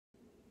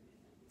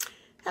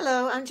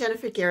Hello, I'm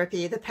Jennifer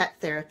Garapi, the pet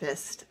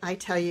therapist. I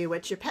tell you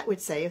what your pet would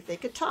say if they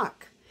could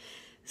talk.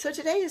 So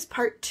today is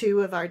part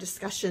 2 of our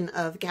discussion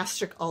of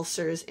gastric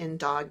ulcers in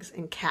dogs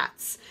and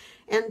cats.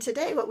 And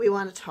today what we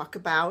want to talk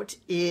about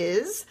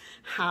is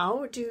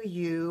how do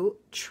you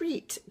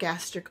treat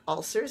gastric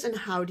ulcers and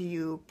how do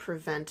you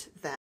prevent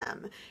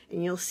them?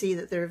 And you'll see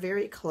that they're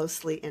very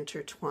closely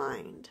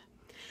intertwined.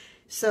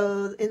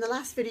 So in the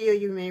last video,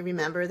 you may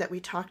remember that we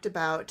talked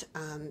about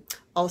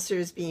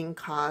ulcers being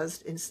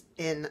caused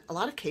in a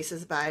lot of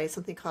cases by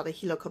something called a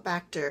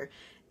Helicobacter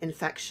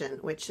infection,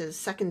 which is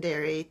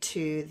secondary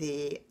to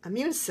the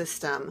immune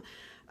system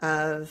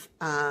of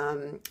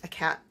a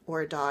cat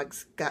or a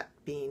dog's gut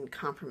being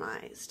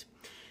compromised.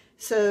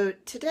 So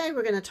today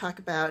we're going to talk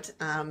about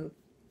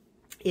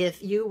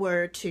if you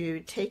were to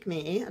take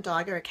me, a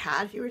dog or a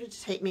cat, if you were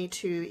to take me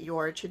to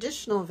your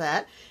traditional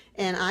vet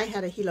and I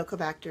had a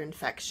Helicobacter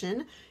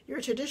infection, your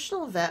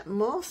traditional vet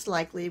most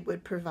likely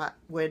would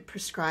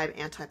prescribe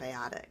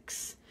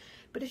antibiotics.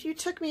 But if you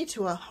took me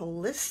to a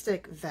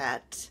holistic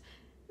vet,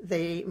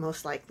 they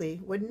most likely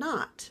would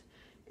not.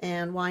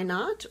 And why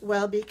not?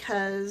 Well,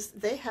 because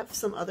they have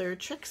some other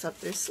tricks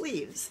up their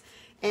sleeves.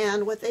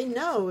 And what they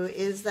know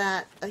is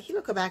that a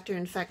Helicobacter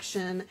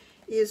infection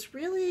is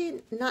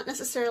really not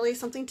necessarily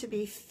something to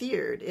be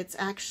feared. It's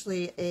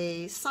actually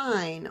a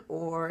sign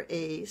or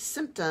a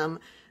symptom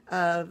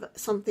of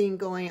something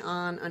going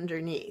on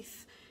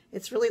underneath.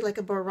 It's really like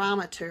a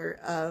barometer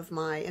of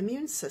my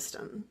immune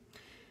system.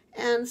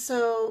 And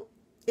so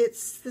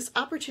it's this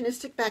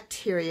opportunistic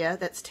bacteria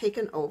that's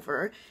taken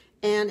over,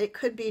 and it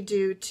could be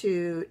due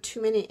to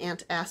too many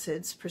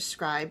antacids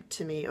prescribed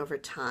to me over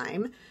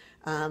time,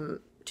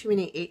 too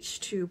many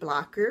H2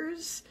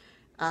 blockers,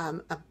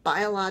 a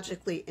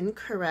biologically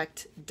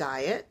incorrect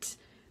diet,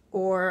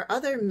 or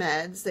other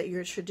meds that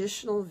your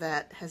traditional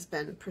vet has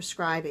been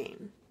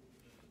prescribing.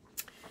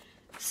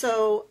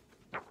 So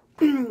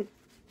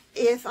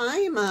if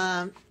I'm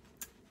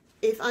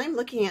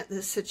looking at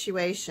this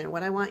situation,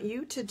 what I want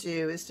you to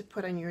do is to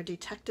put on your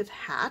detective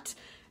hat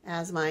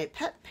as my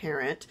pet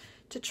parent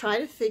to try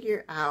to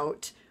figure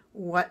out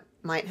what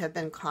might have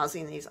been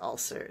causing these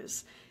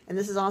ulcers. And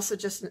this is also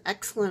just an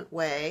excellent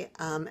way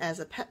as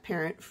a pet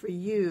parent for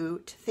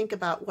you to think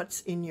about what's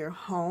in your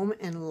home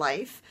and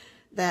life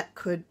that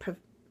could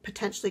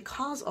potentially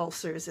cause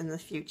ulcers in the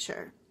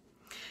future.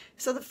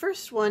 So the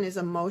first one is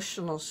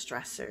emotional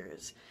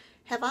stressors.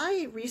 Have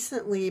I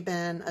recently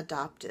been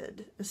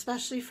adopted,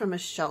 especially from a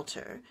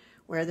shelter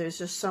where there's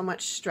just so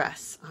much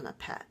stress on a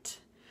pet?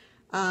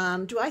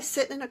 Do I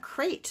sit in a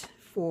crate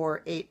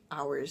for 8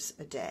 hours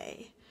a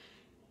day?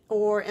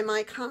 Or am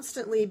I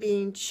constantly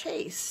being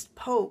chased,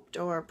 poked,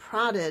 or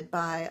prodded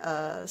by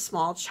a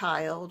small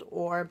child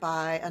or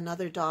by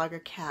another dog or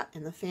cat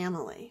in the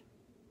family?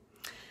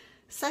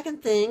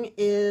 Second thing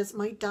is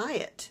my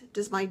diet.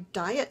 Does my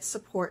diet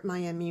support my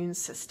immune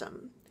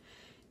system?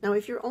 Now,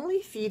 if you're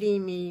only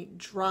feeding me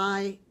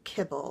dry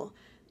kibble,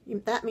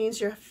 that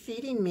means you're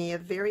feeding me a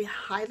very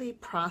highly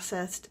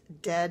processed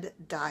dead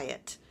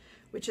diet,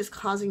 which is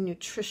causing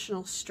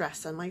nutritional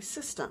stress on my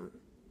system.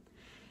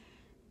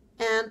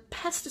 And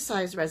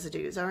pesticide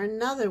residues are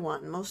another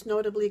one, most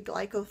notably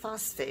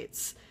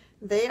glycophosphates.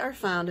 They are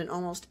found in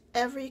almost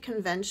every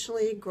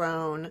conventionally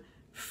grown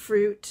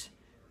fruit,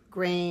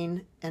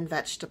 grain, and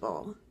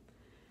vegetable.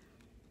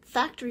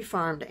 Factory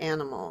farmed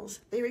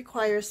animals, they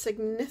require a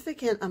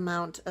significant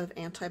amount of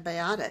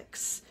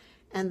antibiotics,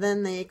 and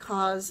then they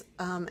cause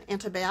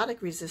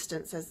antibiotic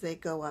resistance as they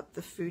go up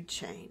the food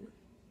chain.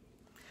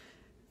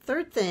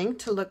 Third thing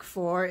to look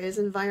for is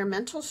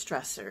environmental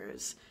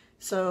stressors.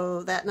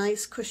 So that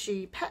nice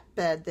cushy pet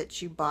bed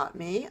that you bought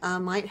me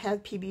might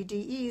have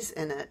PBDEs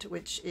in it,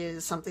 which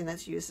is something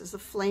that's used as a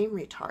flame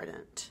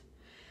retardant.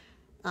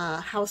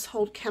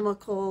 Household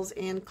chemicals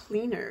and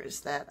cleaners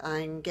that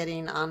I'm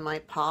getting on my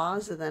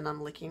paws and then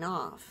I'm licking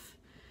off.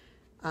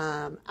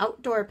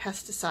 Outdoor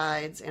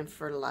pesticides and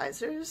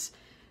fertilizers.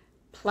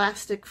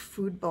 Plastic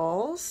food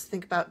bowls.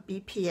 Think about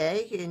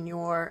BPA in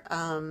your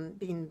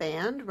being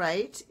banned,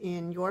 right,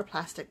 in your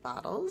plastic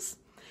bottles.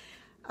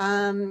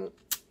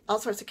 All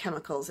sorts of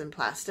chemicals in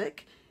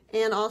plastic,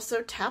 and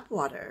also tap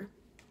water.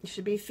 You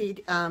should be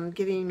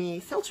giving me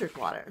filtered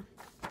water.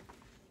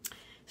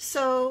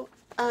 So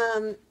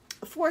a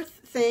fourth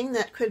thing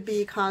that could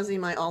be causing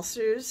my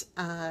ulcers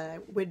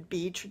would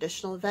be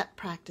traditional vet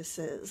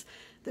practices.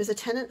 There's a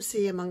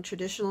tendency among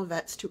traditional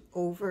vets to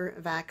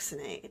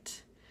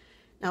over-vaccinate.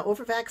 Now,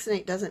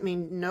 over-vaccinate doesn't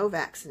mean no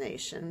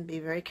vaccination. Be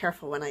very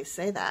careful when I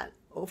say that.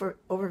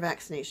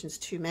 Over-vaccination is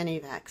too many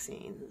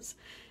vaccines.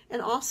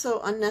 And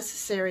also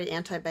unnecessary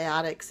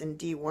antibiotics and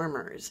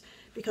dewormers,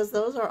 because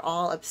those are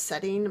all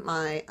upsetting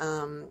my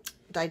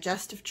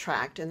digestive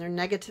tract and they're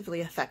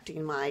negatively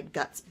affecting my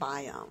gut's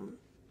biome.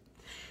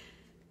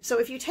 So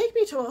if you take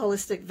me to a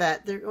holistic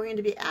vet, they're going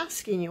to be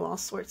asking you all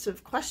sorts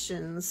of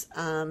questions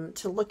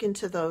to look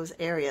into those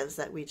areas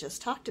that we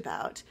just talked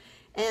about.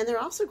 And they're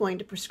also going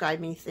to prescribe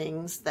me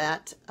things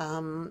that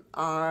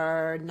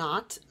are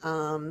not,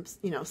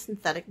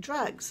 synthetic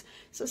drugs.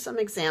 So some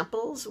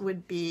examples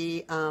would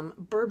be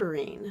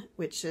berberine,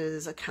 which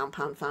is a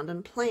compound found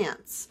in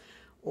plants,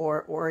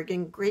 or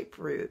Oregon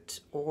grapefruit,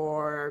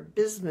 or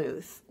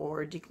bismuth,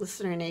 or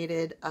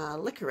deglycerinated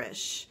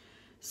licorice,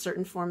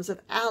 certain forms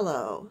of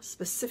aloe,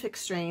 specific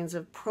strains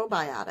of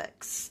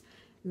probiotics,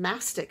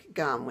 mastic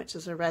gum, which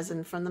is a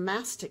resin from the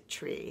mastic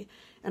tree,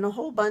 and a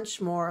whole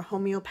bunch more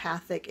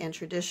homeopathic and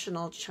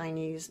traditional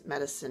Chinese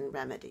medicine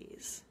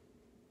remedies.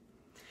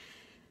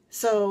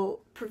 So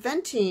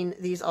preventing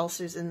these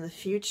ulcers in the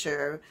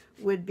future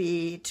would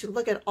be to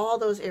look at all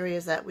those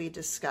areas that we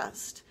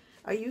discussed.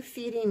 Are you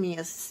feeding me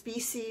a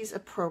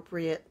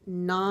species-appropriate,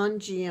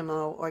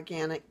 non-GMO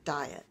organic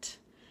diet?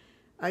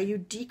 Are you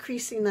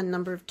decreasing the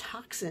number of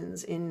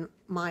toxins in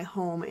my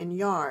home and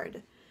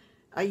yard?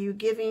 Are you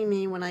giving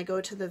me, when I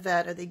go to the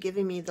vet, are they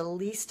giving me the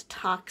least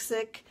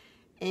toxic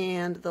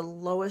and the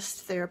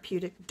lowest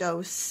therapeutic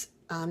dose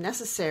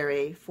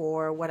necessary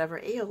for whatever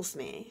ails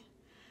me?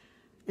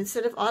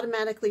 Instead of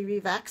automatically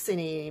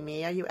revaccinating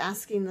me, are you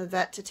asking the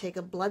vet to take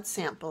a blood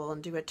sample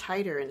and do a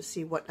titer and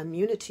see what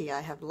immunity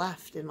I have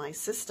left in my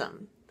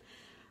system?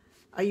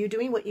 Are you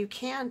doing what you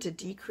can to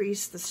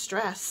decrease the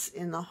stress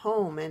in the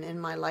home and in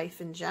my life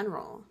in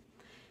general?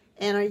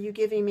 And are you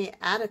giving me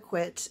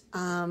adequate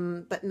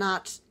but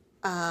not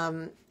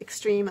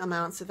extreme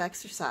amounts of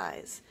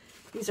exercise?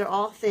 These are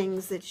all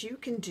things that you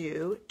can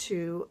do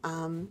to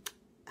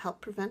help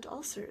prevent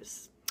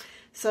ulcers.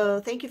 So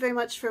thank you very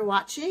much for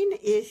watching.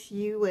 If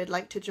you would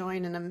like to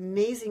join an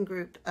amazing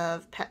group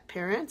of pet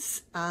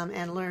parents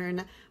and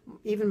learn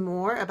even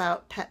more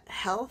about pet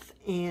health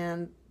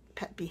and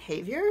pet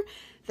behavior,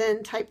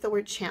 then type the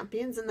word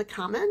champions in the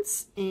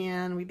comments,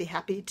 and we'd be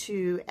happy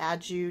to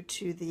add you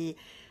to the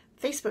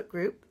Facebook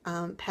group,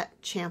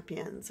 Pet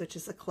Champions, which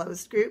is a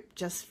closed group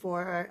just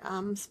for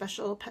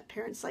special pet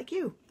parents like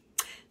you.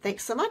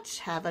 Thanks so much.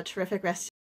 Have a terrific rest.